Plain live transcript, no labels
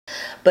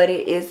but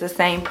it is the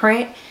same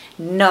print.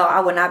 No,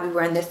 I would not be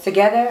wearing this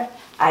together.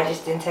 I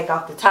just didn't take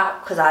off the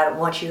top because I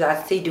want you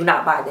guys to see. Do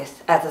not buy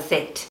this as a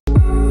set.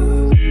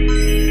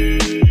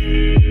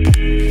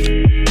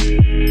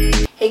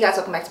 Hey guys,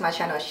 welcome back to my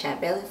channel. It's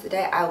ChampbailieBIZ.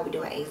 Today I will be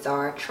doing a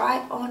ZARA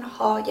try-on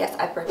haul. Yes,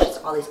 I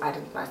purchased all these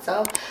items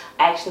myself.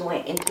 I actually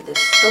went into the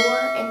store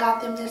and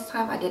got them this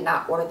time. I did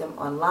not order them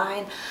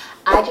online.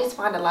 I just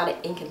find a lot of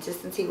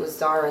inconsistency with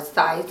ZARA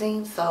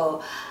sizing,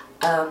 so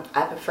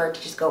I prefer to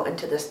just go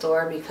into the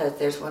store because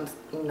there's one,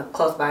 you know,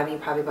 close by me,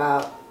 probably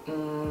about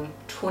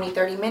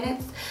 20-30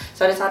 minutes.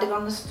 So I decided to go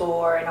in the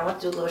store and I went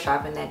to do a little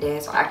shopping that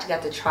day. So I actually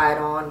got to try it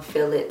on,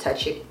 feel it,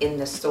 touch it in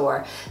the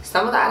store.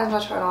 Some of the items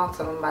I tried on,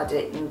 some of them I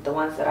didn't. The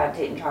ones that I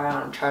didn't try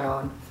on, I'm trying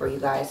on for you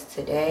guys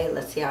today.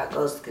 Let's see how it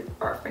goes. Keep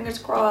our fingers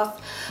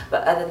crossed.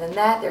 But other than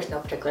that, there's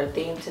no particular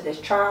theme to this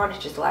try on.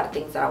 It's just a lot of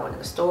things that I went in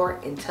the store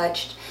and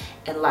touched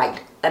and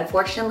liked.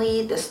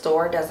 Unfortunately, the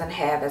store doesn't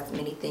have as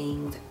many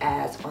things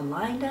as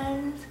online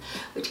does,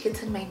 which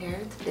gets on my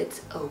nerves, but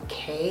it's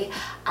okay.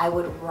 I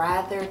would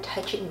rather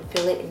touch it and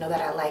feel it and know that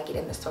I like it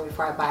in the store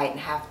before I buy it and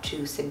have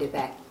to send it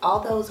back.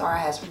 Although ZARA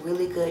has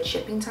really good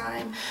shipping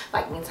time,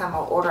 like anytime I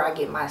order, I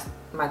get my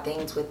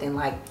things within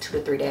like 2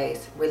 to 3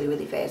 days,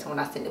 really fast. And when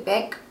I send it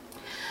back,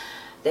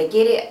 they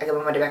get it, I get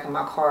my money back on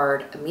my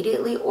card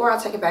immediately, or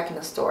I'll take it back in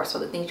the store. So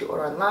the things you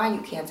order online,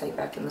 you can take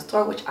back in the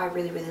store, which I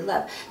really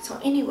love. So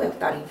anyway,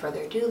 without any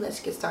further ado, let's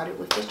get started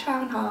with this try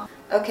on haul.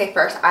 Okay,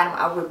 first item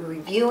I will be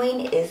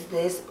reviewing is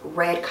this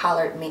red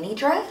collared mini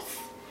dress.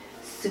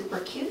 Super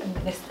cute. I'm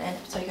gonna stand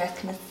up so you guys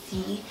can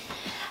see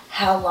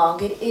how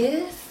long it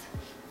is.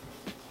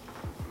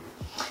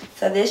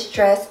 So this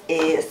dress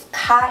is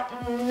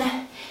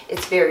cotton.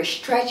 It's very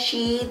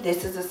stretchy.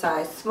 This is a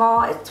size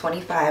small. It's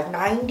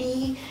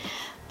 $25.90.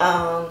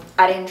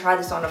 I didn't try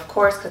this on, of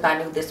course, because I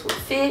knew this would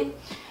fit,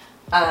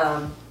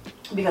 because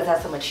it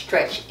has so much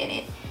stretch in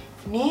it.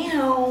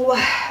 Now,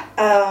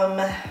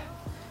 I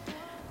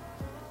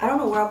don't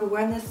know where I'll be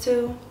wearing this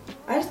to.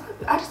 I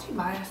just be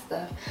buying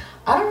stuff.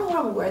 I don't know where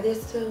I'm gonna wear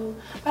this to,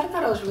 but I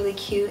thought it was really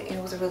cute and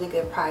it was a really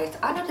good price.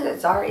 I know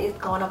that ZARA is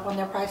going up on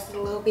their prices a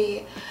little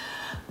bit,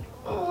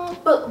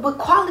 but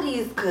quality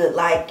is good.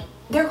 Like,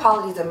 their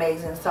quality is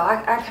amazing, so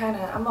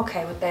I'm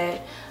okay with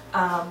that.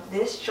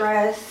 This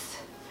dress,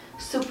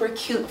 super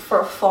cute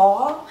for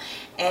fall,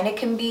 and it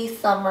can be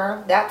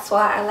summer. That's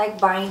why I like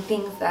buying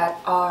things that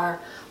are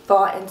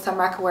fall and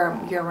summer. I can wear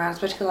them year round,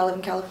 especially because I live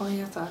in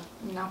California, so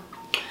you know.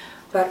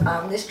 But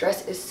this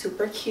dress is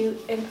super cute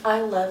and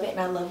I love it, and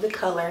I love the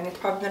color, and it's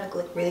probably gonna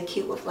look really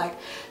cute with like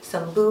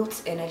some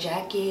boots and a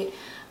jacket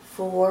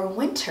for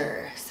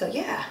winter. So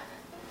yeah,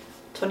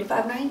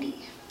 $25.90.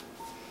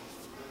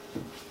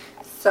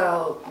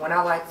 So when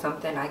I like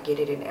something, I get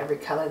it in every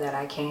color that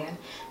I can.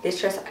 This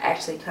dress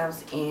actually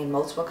comes in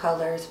multiple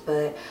colors,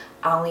 but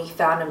I only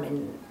found them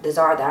in the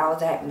ZARA that I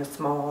was at in the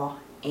small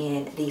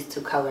in these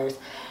two colors.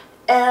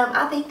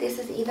 I think this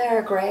is either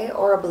a gray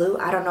or a blue.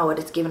 I don't know what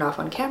it's giving off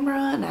on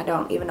camera, and I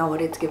don't even know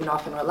what it's giving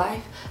off in real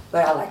life,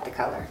 but I like the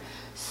color.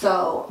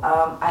 So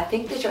I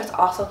think the dress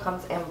also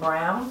comes in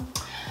brown.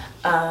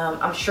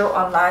 I'm sure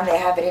online they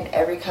have it in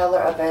every color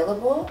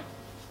available.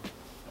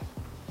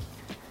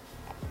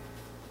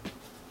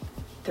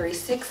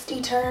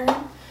 360 turn.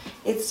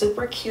 It's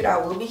super cute. I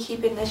will be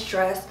keeping this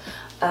dress.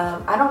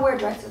 I don't wear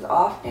dresses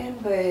often,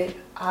 but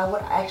I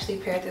would actually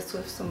pair this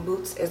with some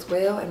boots as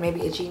well, and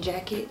maybe a jean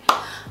jacket.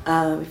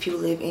 If you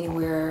live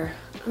anywhere,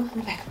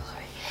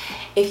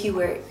 if you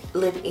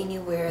live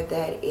anywhere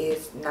that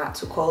is not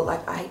too cold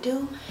like I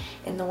do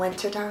in the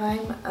winter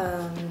time,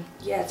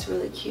 yeah, it's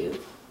really cute.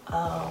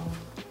 I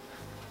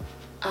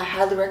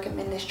highly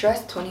recommend this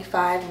dress.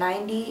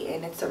 $25.90,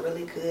 and it's a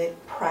really good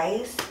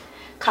price.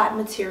 Cotton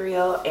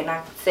material, and I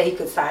could say you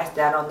could size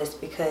down on this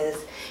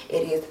because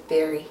it is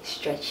very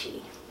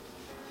stretchy.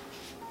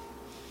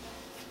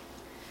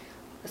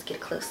 Let's get a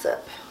close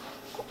up.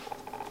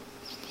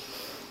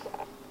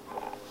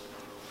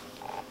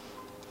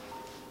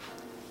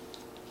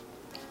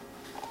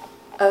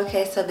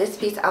 Okay, so this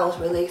piece I was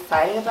really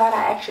excited about.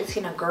 I actually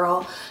seen a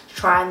girl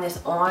trying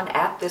this on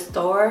at the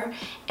store,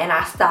 and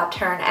I stopped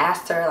her and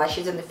asked her, like,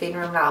 she's in the fitting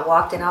room, and I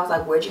walked in. I was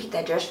like, where'd you get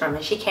that dress from?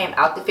 And she came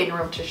out the fitting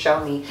room to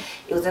show me.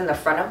 It was in the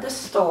front of the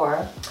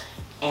store,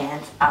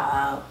 and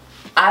I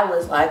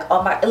was like,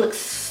 oh my, it looks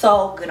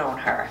so good on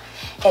her.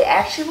 It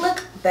actually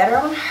looked better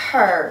on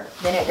her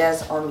than it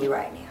does on me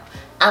right now.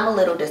 I'm a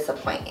little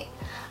disappointed.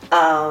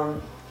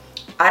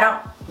 I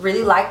don't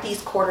really like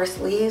these quarter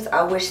sleeves.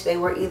 I wish they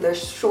were either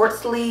short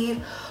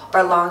sleeve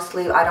or long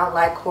sleeve. I don't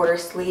like quarter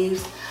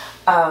sleeves,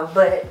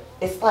 but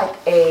it's like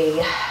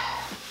a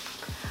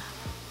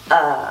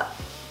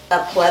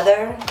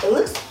pleather. It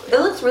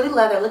looks really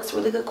leather. It looks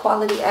really good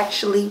quality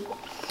actually.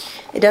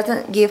 It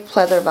doesn't give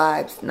pleather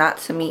vibes, not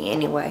to me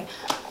anyway.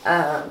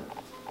 Yeah,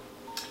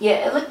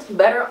 it looks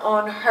better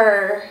on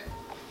her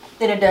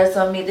than it does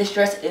on me. This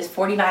dress is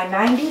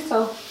 $49.90,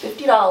 so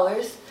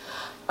 $50.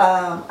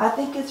 I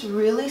think it's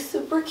really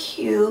super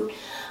cute.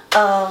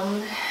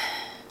 But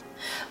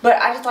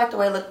I just like the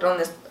way it looked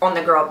on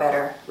the girl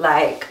better.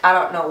 Like, I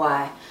don't know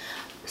why.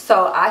 So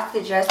So I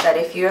suggest that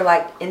if you're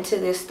like into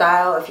this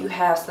style, if you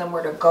have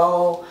somewhere to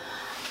go,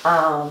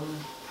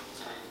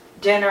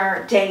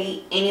 dinner,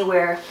 date,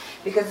 anywhere,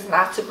 because it's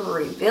not super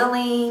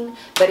revealing,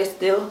 but it's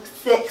still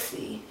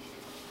sexy.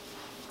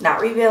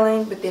 Not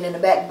revealing, but then in the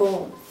back,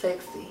 boom,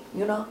 sexy,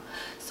 you know?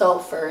 So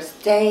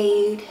first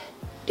date,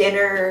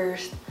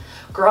 dinners,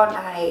 girl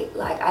night,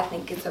 like I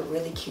think it's a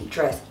really cute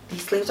dress.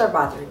 These sleeves are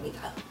bothering me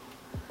though.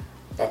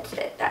 That's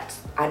it.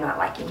 I'm not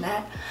liking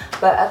that.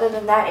 But other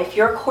than that, if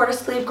you're a quarter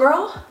sleeve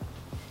girl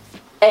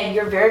and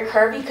you're very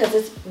curvy, because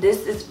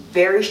this is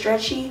very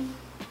stretchy,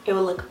 it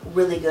will look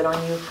really good on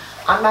you.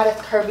 I'm not as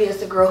curvy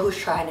as the girl who's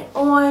trying it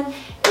on.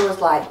 It was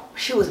like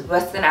she was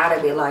busting out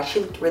of it, like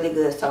she looked really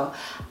good. So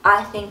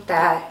I think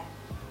that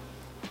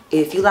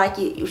if you like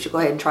it, you should go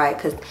ahead and try it,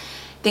 because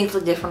things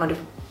look different on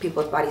different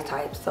people's body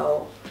types.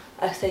 So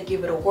I say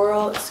give it a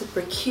whirl. It's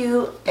super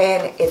cute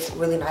and it's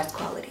really nice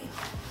quality.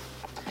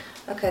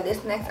 Okay,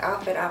 this next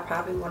outfit I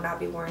probably will not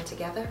be wearing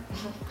together,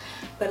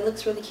 but it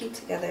looks really cute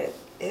together.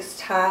 It's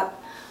top.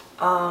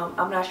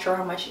 I'm not sure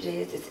how much it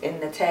is. It's in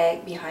the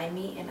tag behind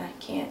me and I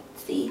can't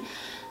see,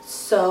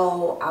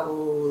 so I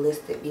will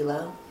list it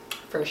below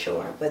for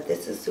sure. But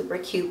this is super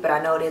cute, but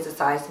I know it is a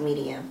size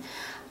medium.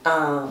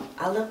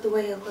 I love the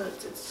way it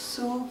looks. It's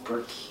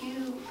super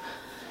cute.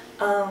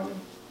 I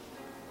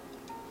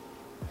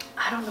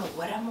don't know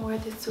what I'm gonna wear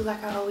this to,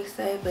 like I always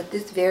say, but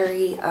this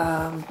very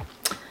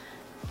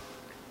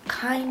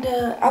kind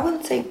of, I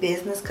wouldn't say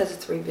business because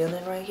it's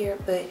revealing right here,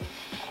 but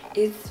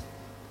it's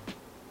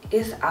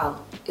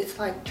out. It's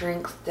like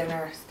drinks,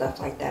 dinner, stuff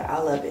like that. I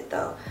love it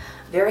though.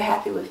 Very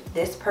happy with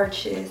this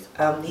purchase.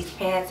 These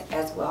pants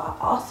as well.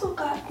 I also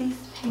got these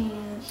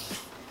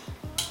pants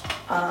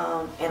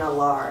in a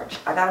large.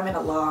 I got them in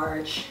a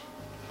large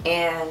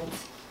and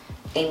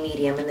a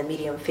medium, and the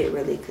medium fit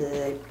really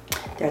good.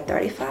 They're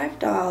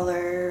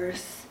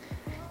 $35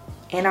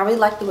 and I really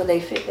like the way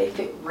they fit. They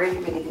fit really,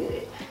 really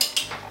good.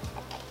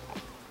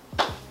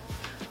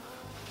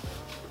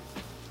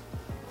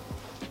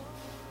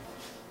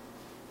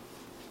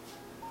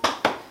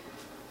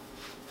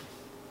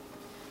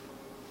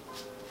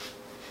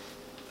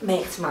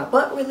 Makes my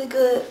butt really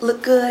good,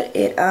 look good.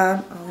 It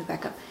let me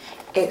back up.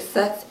 It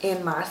sucks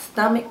in my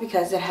stomach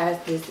because it has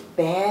this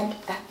band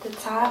at the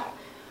top,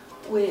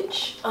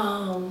 which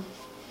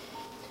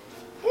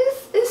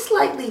is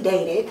slightly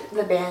dated,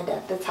 the band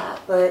at the top,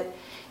 but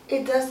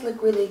it does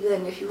look really good.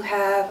 And if you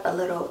have a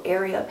little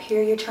area up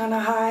here you're trying to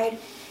hide,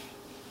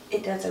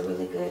 it does a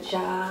really good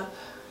job.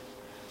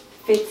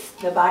 Fits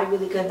the body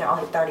really good, and they're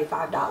only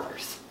 $35.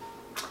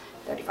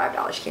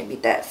 $35, can't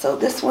beat that. So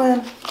this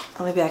one,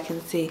 oh, maybe I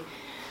can see.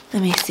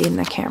 Let me see in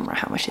the camera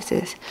how much this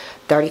is.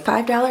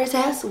 $35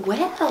 as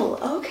well.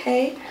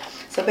 Okay.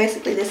 So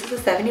basically this is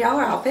a $70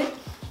 outfit.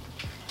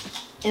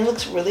 It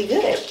looks really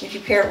good if you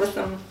pair it with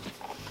some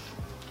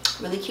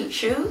really cute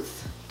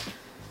shoes.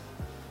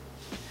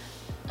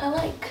 I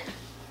like.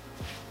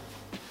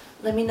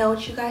 Let me know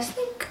what you guys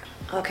think.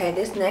 Okay,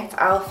 this next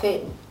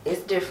outfit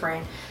is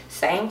different.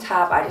 Same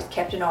top, I just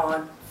kept it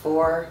on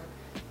for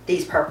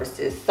these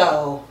purposes.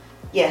 So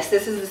yes,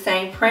 this is the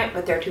same print,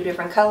 but they're two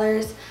different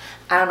colors.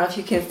 I don't know if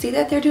you can see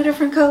that they're two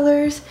different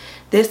colors.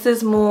 This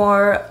is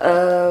more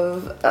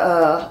of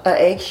an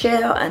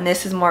eggshell and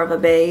this is more of a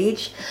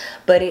beige,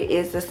 but it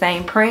is the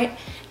same print.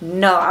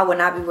 No, I would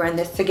not be wearing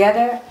this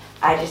together.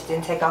 I just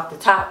didn't take off the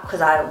top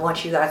because I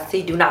want you guys to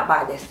see. Do not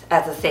buy this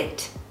as a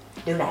set.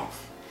 Do not.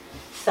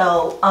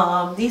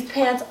 So these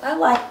pants, I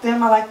like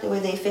them. I like the way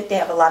they fit. They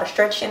have a lot of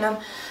stretch in them.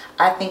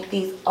 I think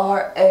these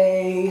are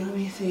a, let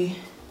me see.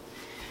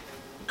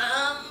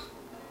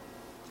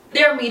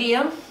 They're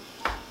medium.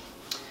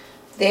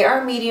 They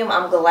are medium.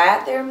 I'm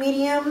glad they're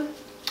medium.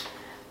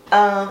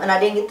 And I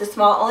didn't get the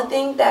small. Only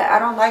thing that I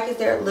don't like is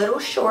they're a little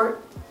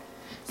short.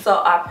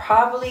 So I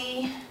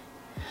probably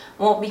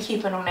won't be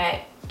keeping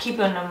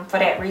them for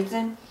that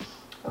reason.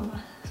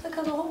 It's like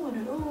a hole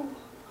in it. Oh.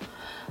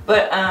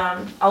 But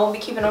I won't be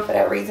keeping them for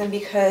that reason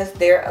because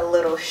they're a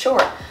little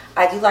short.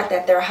 I do like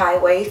that they're high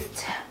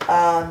waist.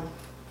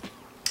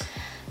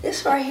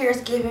 This right here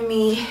is giving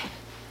me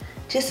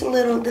just a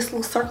little, this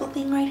little circle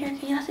thing right here.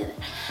 Can y'all see that?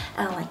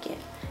 I don't like it.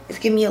 It's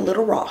giving me a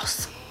little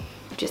Ross,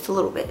 just a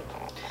little bit.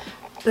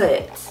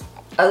 But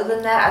other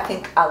than that, I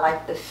think I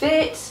like the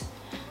fit.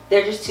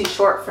 They're just too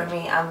short for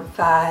me. I'm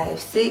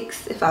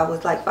 5'6". If I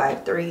was like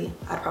 5'3",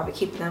 I'd probably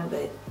keep them,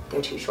 but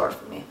they're too short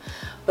for me.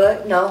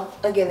 But no,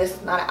 again, this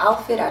is not an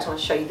outfit. I just want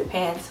to show you the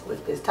pants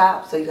with this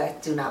top, so you guys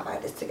do not buy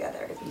this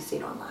together if you see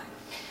it online.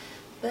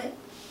 But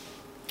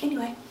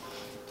anyway,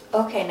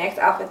 okay, next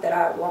outfit that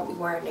I won't be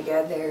wearing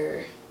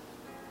together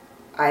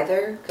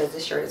either, because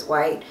this shirt is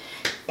white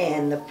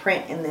and the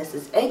print in this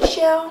is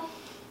eggshell.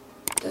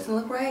 Doesn't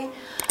look right,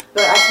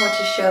 but I just want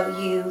to show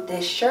you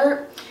this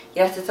shirt.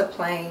 Yes, it's a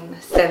plain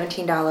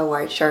 $17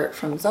 white shirt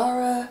from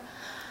ZARA,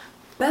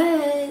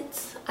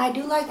 but I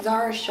do like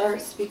ZARA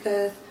shirts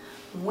because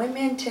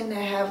women tend to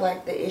have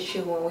like the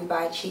issue when we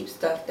buy cheap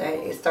stuff that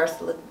it starts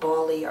to look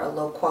bally or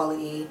low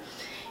quality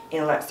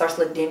and like starts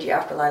to look dingy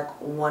after like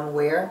one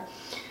wear.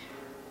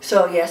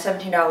 So yeah,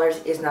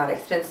 $17 is not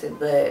expensive,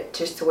 but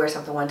just to wear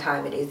something one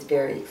time, it is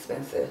very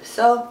expensive.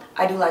 So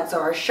I do like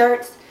Zara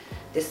shirts.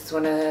 This is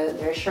one of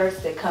their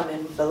shirts. They come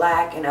in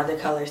black and other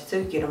colors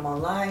too. Get them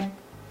online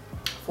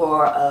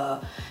for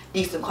a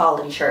decent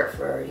quality shirt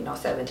for, you know,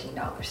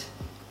 $17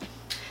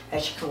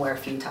 that you can wear a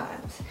few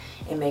times,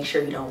 and make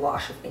sure you don't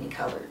wash with any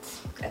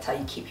colors. That's how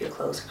you keep your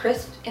clothes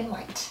crisp and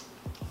white.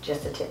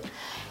 Just a tip.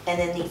 And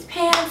then these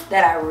pants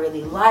that I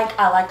really like.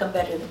 I like them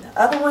better than the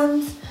other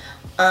ones.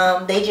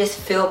 They just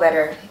feel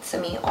better to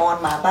me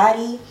on my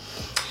body.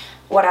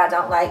 What I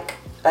don't like,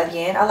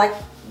 again, I like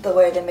the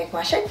way they make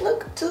my shape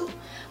look too,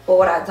 but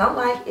what I don't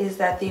like is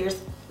that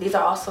these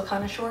are also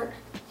kind of short.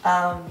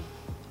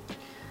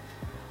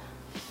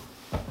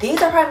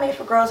 These are probably made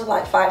for girls with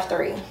like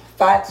 5'3",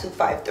 5'2",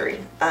 5'3".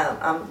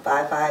 I'm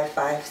 5'5",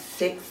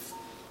 5'6",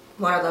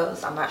 one of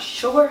those, I'm not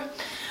sure,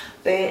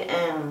 but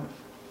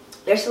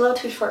they're just a little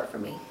too short for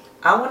me.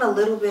 I want a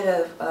little bit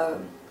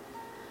of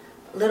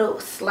little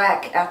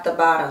slack at the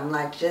bottom,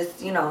 like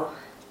just, you know,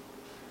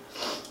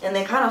 and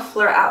they kind of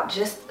flare out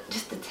just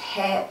a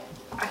tad.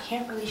 I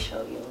can't really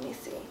show you, let me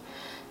see,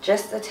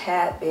 just a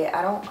tad bit.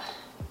 I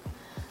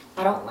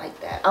don't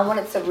like that. I want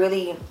it to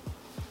really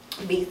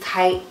be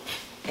tight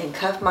and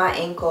cuff my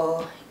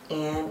ankle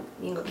and,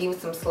 you know, give me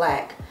some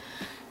slack.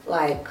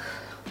 Like,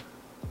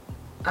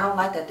 I don't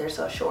like that they're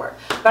so short,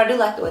 but I do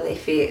like the way they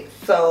fit.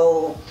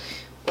 So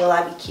will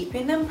I be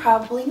keeping them?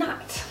 Probably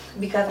not,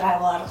 because I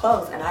have a lot of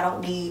clothes and I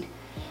don't need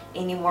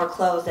any more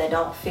clothes that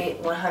don't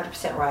fit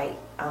 100% right.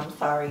 I'm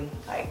sorry,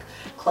 like,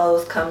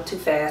 clothes come too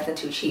fast and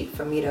too cheap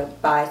for me to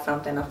buy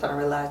something. I'm starting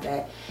to realize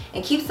that,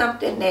 and keep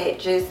something that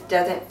just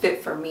doesn't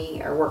fit for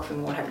me or work for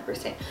me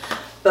 100%.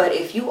 But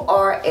if you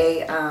are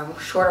a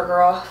shorter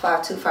girl,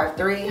 5'2",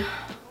 5'3",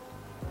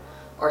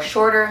 or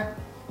shorter,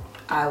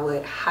 I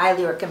would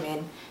highly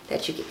recommend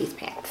that you get these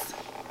pants.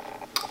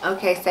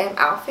 Okay, same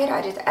outfit.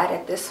 I just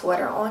added this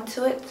sweater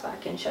onto it so I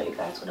can show you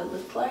guys what it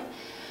looks like.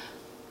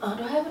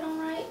 Do I have it on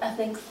right? I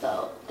think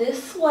so.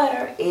 This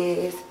sweater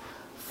is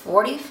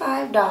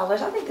 $45.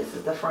 I think this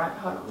is the front.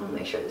 Hold on, let me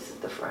make sure this is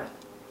the front.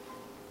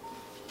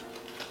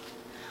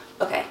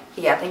 Okay,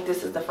 yeah, I think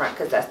this is the front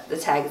because that's the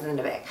tag is in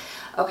the back.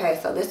 Okay,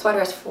 so this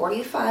sweater is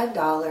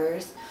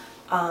 $45.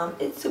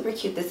 It's super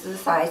cute. This is a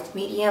size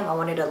medium. I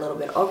wanted a little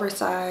bit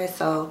oversized,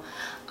 so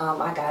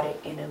I got it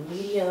in a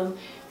medium.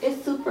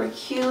 It's super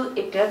cute.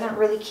 It doesn't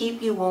really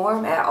keep you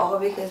warm at all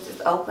because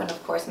it's open,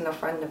 of course, in the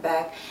front and the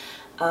back.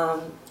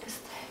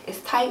 It's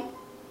tight.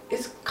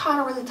 It's kind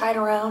of really tight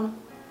around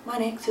my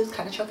neck, so it's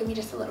kind of choking me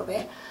just a little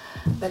bit,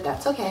 but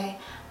that's okay.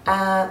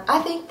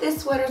 I think this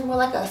sweater is more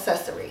like an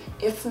accessory.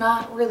 It's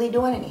not really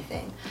doing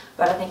anything,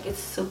 but I think it's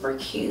super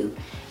cute,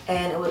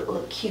 and it would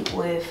look cute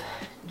with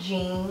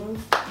jeans.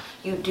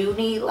 You do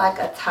need like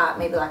a top,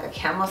 maybe like a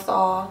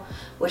camisole,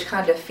 which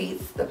kind of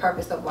defeats the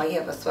purpose of why you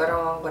have a sweater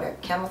on with a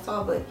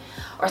camisole, but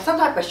or some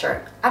type of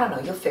shirt. I don't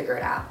know, you'll figure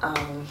it out,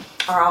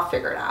 or I'll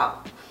figure it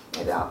out.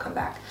 Maybe I'll come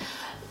back.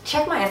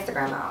 Check my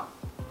Instagram out,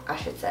 I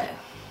should say.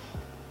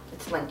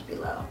 It's linked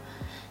below,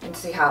 and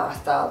see how I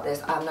styled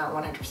this. I'm not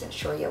 100%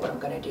 sure yet what I'm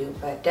gonna do,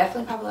 but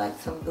definitely probably like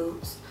some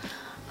boots.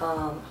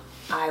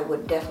 I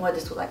would definitely wear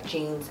this with like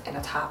jeans and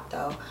a top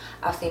though.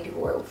 I've seen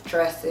people wear it with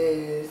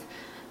dresses.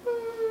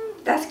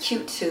 That's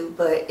cute too,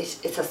 but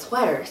it's a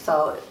sweater,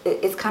 so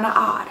it's kind of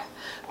odd,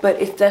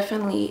 but it's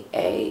definitely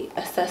a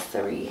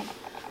accessory.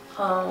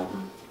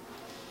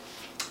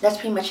 That's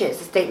pretty much it.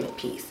 It's a statement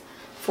piece.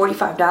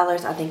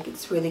 $45. I think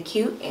it's really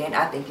cute, and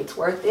I think it's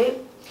worth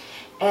it.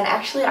 And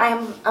actually,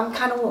 I'm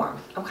kind of warm.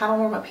 I'm kind of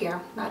warm up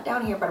here, not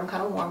down here, but I'm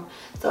kind of warm,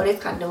 so it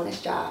is kind of doing its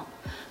job.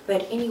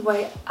 But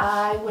anyway,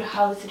 I would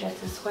highly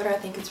suggest this sweater. I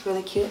think it's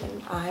really cute,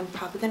 and I'm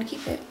probably gonna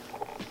keep it.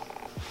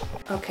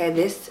 Okay,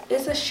 this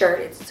is a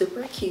shirt. It's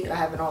super cute. I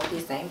have it on with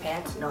these same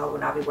pants. No, I will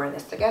not be wearing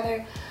this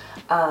together.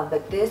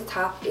 But this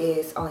top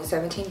is only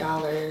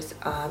 $17.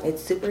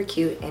 It's super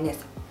cute, and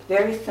it's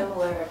very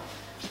similar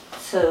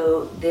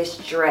to this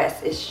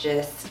dress. It's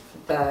just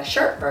the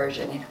shirt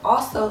version. And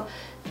also,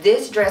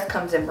 this dress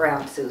comes in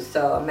brown too.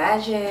 So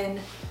imagine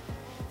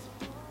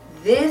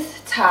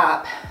this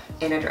top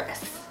in a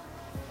dress,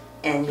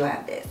 and you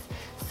have this.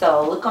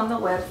 So look on the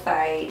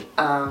website.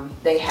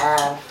 They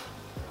have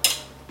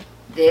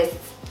this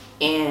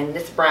in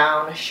this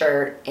brown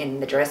shirt in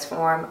the dress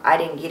form. I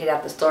didn't get it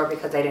at the store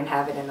because they didn't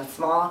have it in a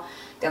small.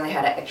 They only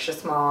had an extra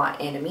small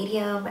and a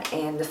medium,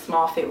 and the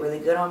small fit really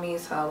good on me,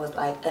 so I was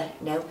like,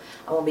 no,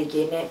 I won't be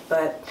getting it.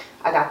 But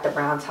I got the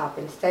brown top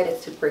instead.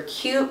 It's super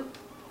cute,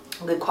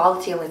 good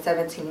quality, only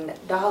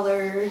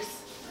 $17,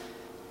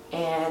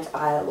 and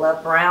I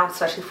love brown,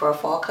 especially for a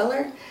fall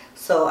color,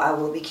 so I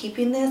will be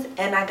keeping this.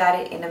 And I got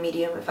it in a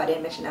medium, if I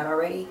didn't mention that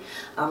already.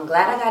 I'm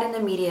glad I got it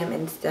in a medium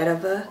instead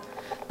of a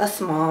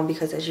small,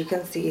 because as you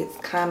can see, it's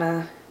kind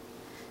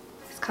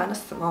of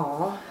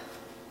small.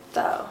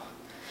 So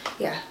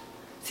yeah,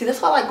 see,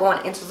 that's why I like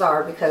going into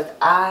Zara, because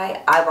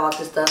I eyeballed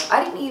this stuff.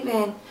 I didn't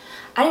even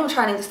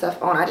try any of this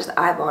stuff on. I just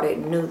eyeballed it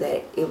and knew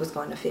that it was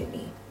going to fit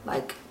me.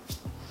 Like,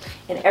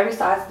 And every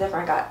size is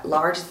different. I got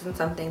larges in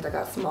some things, I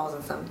got smalls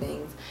in some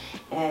things,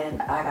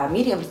 and I got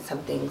mediums in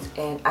some things,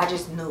 and I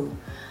just knew.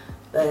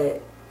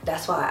 But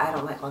that's why I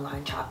don't like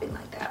online shopping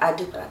like that. I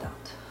do, but I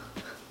don't.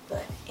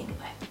 But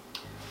anyway,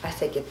 I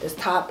said get this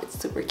top. It's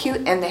super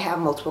cute, and they have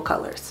multiple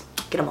colors.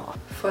 Get them all.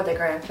 For the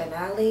grand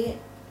finale,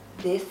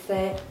 this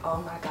set,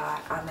 oh my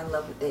god, I'm in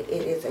love with it.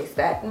 It is a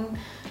satin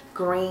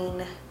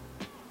green.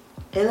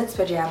 It looks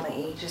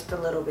pajama-y just a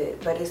little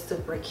bit, but it's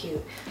super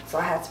cute. So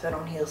I had to put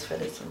on heels for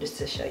this one just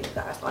to show you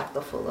guys like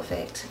the full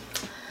effect.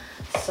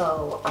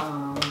 So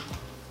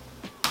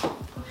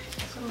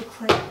this one looks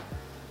like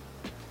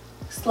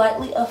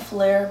slightly a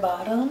flare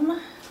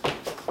bottom,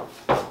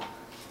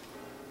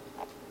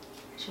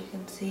 as you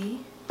can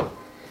see. I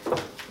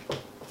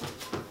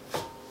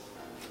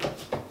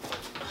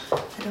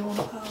don't want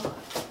to fall.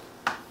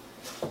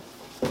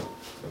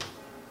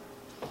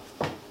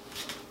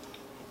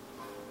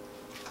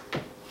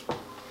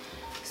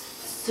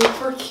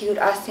 Super cute.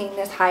 I seen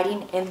this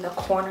hiding in the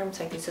corner. I'm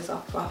taking this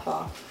off my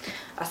fall.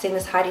 I seen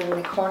this hiding in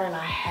the corner and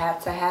I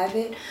had to have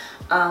it.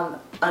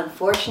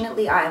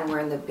 Unfortunately, I am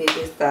wearing the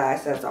biggest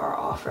size that ZARA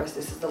offers.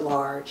 This is the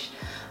large.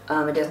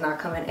 It does not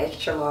come in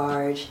extra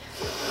large,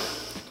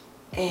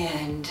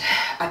 and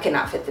I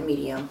cannot fit the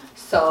medium.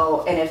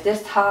 So, and if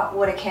this top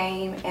would have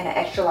came in an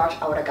extra large,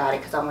 I would have got it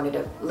because I wanted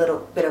a little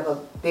bit of a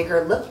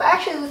bigger look. But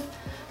actually,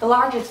 the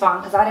large is fine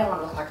because I didn't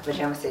want to look like a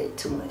pajama set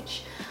too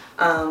much.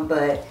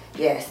 But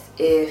yes,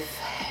 if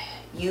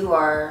you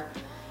are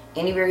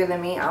any bigger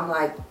than me, I'm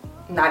like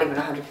not even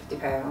 150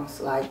 pounds,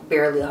 like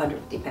barely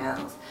 150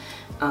 pounds.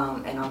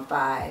 And I'm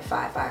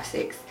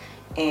 5'6",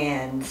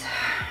 and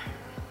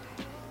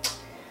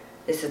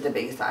this is the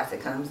biggest size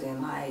it comes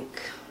in.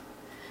 Like,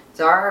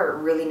 ZARA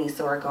really needs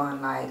to work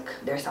on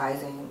like their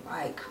sizing.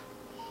 Like,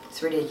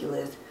 it's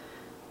ridiculous.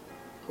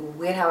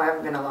 When have I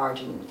ever been a large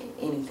in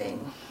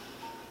anything?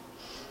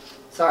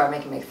 Sorry,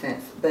 make it make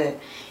sense. But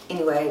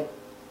anyway,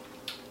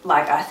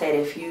 like I said,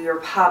 if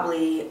you're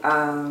probably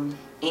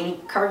any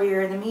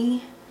curvier than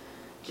me,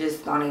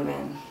 just don't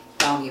even.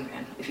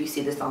 If you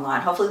see this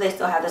online, hopefully they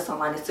still have this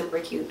online. It's super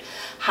cute.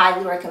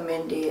 Highly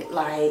recommend it.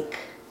 Like,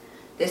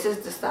 this is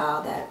the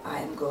style that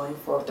I'm going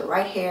for, with the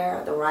right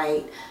hair, the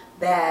right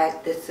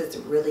bag. This is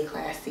really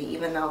classy,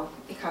 even though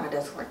it kind of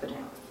does look like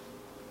pajamas.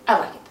 I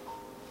like it.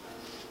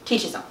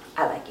 Teach his own.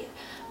 I like it.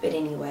 But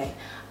anyway,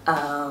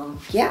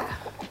 yeah,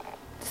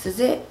 this is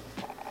it.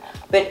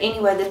 But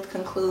anyway, this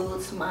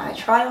concludes my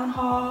try on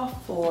haul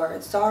for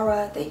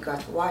ZARA. Thank you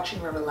guys for watching.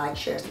 Remember to like,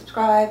 share,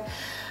 subscribe.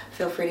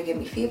 Feel free to give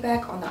me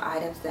feedback on the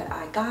items that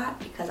I got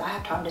because I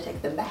have time to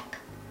take them back.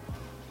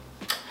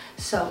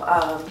 So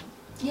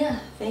yeah,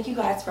 thank you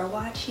guys for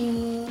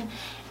watching,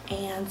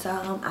 and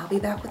I'll be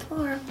back with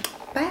more.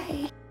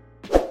 Bye.